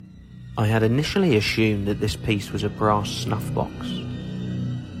I had initially assumed that this piece was a brass snuff box.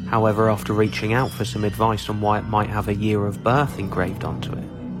 However, after reaching out for some advice on why it might have a year of birth engraved onto it,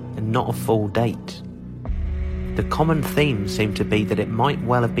 and not a full date, the common theme seemed to be that it might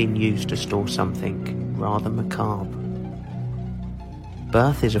well have been used to store something rather macabre.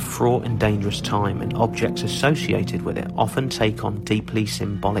 Birth is a fraught and dangerous time, and objects associated with it often take on deeply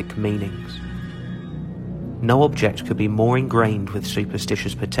symbolic meanings. No object could be more ingrained with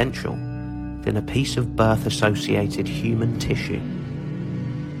superstitious potential than a piece of birth-associated human tissue.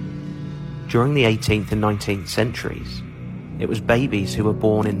 During the 18th and 19th centuries, it was babies who were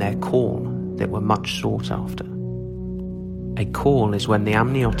born in their caul that were much sought after. A caul is when the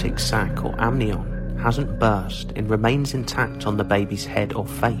amniotic sac or amnion hasn't burst and remains intact on the baby's head or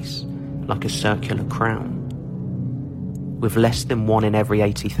face, like a circular crown. With less than 1 in every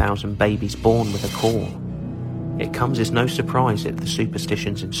 80,000 babies born with a caul, it comes as no surprise that the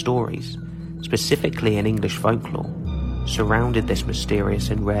superstitions and stories, specifically in English folklore, surrounded this mysterious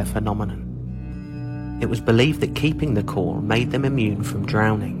and rare phenomenon. It was believed that keeping the caul made them immune from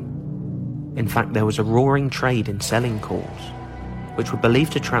drowning. In fact, there was a roaring trade in selling cauls, which were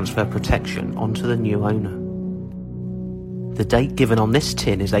believed to transfer protection onto the new owner. The date given on this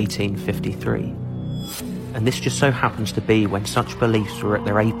tin is 1853, and this just so happens to be when such beliefs were at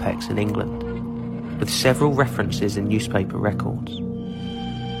their apex in England, with several references in newspaper records.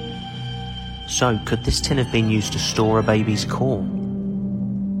 So, could this tin have been used to store a baby's caul?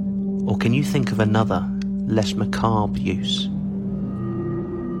 Or can you think of another, less macabre use?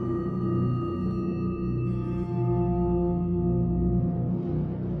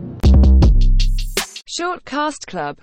 Shortcast Club